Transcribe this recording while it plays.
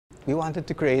We wanted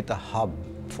to create a hub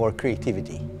for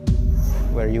creativity,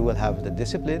 where you will have the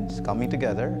disciplines coming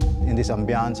together in this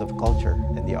ambiance of culture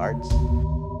and the arts.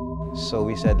 So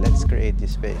we said, let's create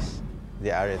this space,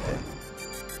 the Areté.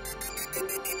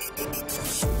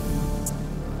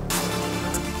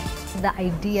 The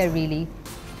idea really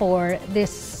for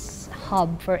this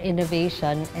hub for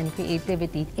innovation and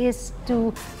creativity is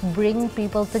to bring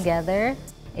people together.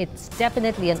 It's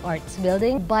definitely an arts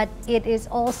building, but it is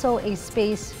also a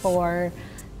space for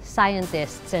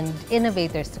scientists and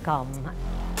innovators to come.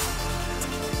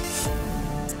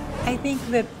 I think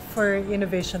that for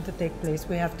innovation to take place,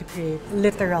 we have to create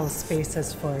literal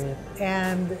spaces for it.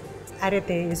 And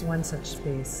Areté is one such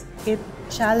space. It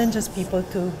challenges people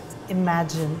to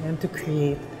imagine and to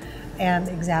create and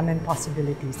examine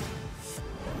possibilities.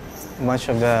 Much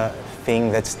of the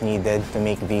thing that's needed to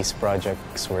make these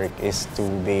projects work is to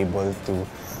be able to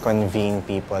convene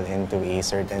people into a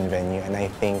certain venue, and I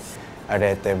think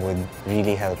Areté would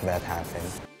really help that happen.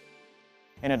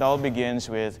 And it all begins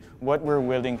with what we're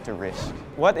willing to risk.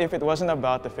 What if it wasn't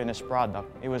about the finished product,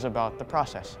 it was about the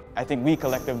process? I think we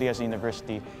collectively as a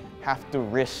university have to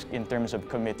risk in terms of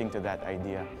committing to that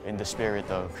idea in the spirit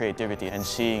of creativity and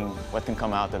seeing what can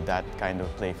come out of that kind of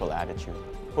playful attitude.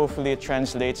 Hopefully it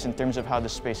translates in terms of how the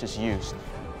space is used.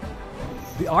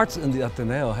 The arts in the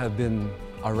Ateneo have been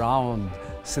around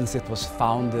since it was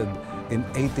founded in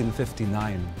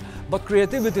 1859. But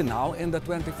creativity now, in the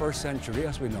 21st century,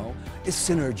 as we know, is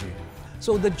synergy.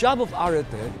 So the job of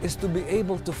Areté is to be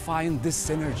able to find this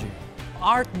synergy.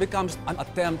 Art becomes an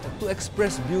attempt to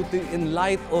express beauty in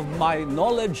light of my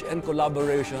knowledge and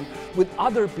collaboration with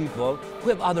other people who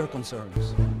have other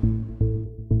concerns.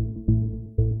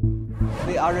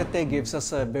 The Areté gives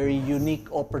us a very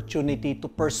unique opportunity to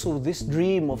pursue this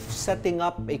dream of setting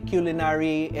up a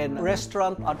culinary and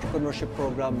restaurant entrepreneurship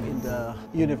program in the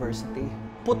university.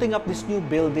 Putting up this new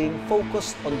building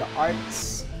focused on the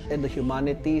arts and the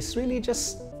humanities really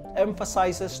just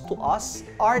emphasizes to us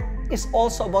art is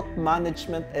also about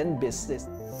management and business.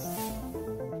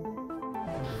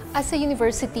 As a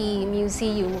university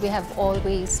museum, we have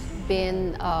always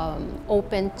been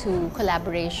open to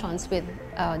collaborations with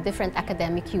different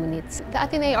academic units. The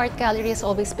Ateneo Art Gallery has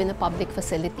always been a public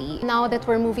facility. Now that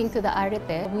we're moving to the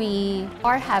Areté, we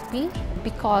are happy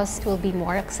because it will be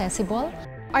more accessible.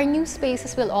 Our new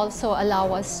spaces will also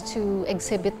allow us to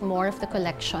exhibit more of the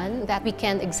collection that we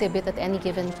can exhibit at any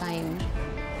given time.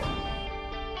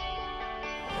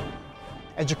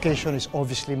 Education is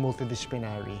obviously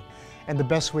multidisciplinary, and the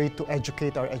best way to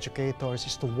educate our educators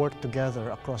is to work together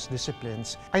across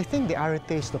disciplines. I think the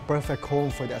Areté is the perfect home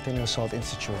for the Ateneo Salt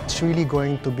Institute. It's really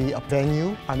going to be a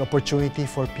venue, an opportunity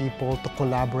for people to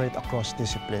collaborate across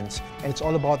disciplines. And it's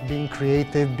all about being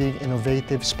creative, being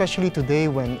innovative, especially today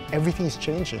when everything is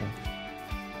changing.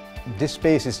 This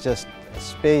space is just a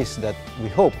space that we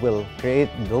hope will create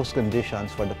those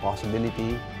conditions for the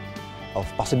possibility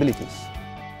of possibilities.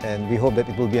 And we hope that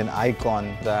it will be an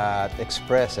icon that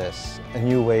expresses a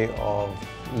new way of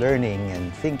learning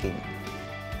and thinking.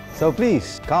 So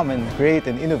please come and create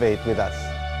and innovate with us.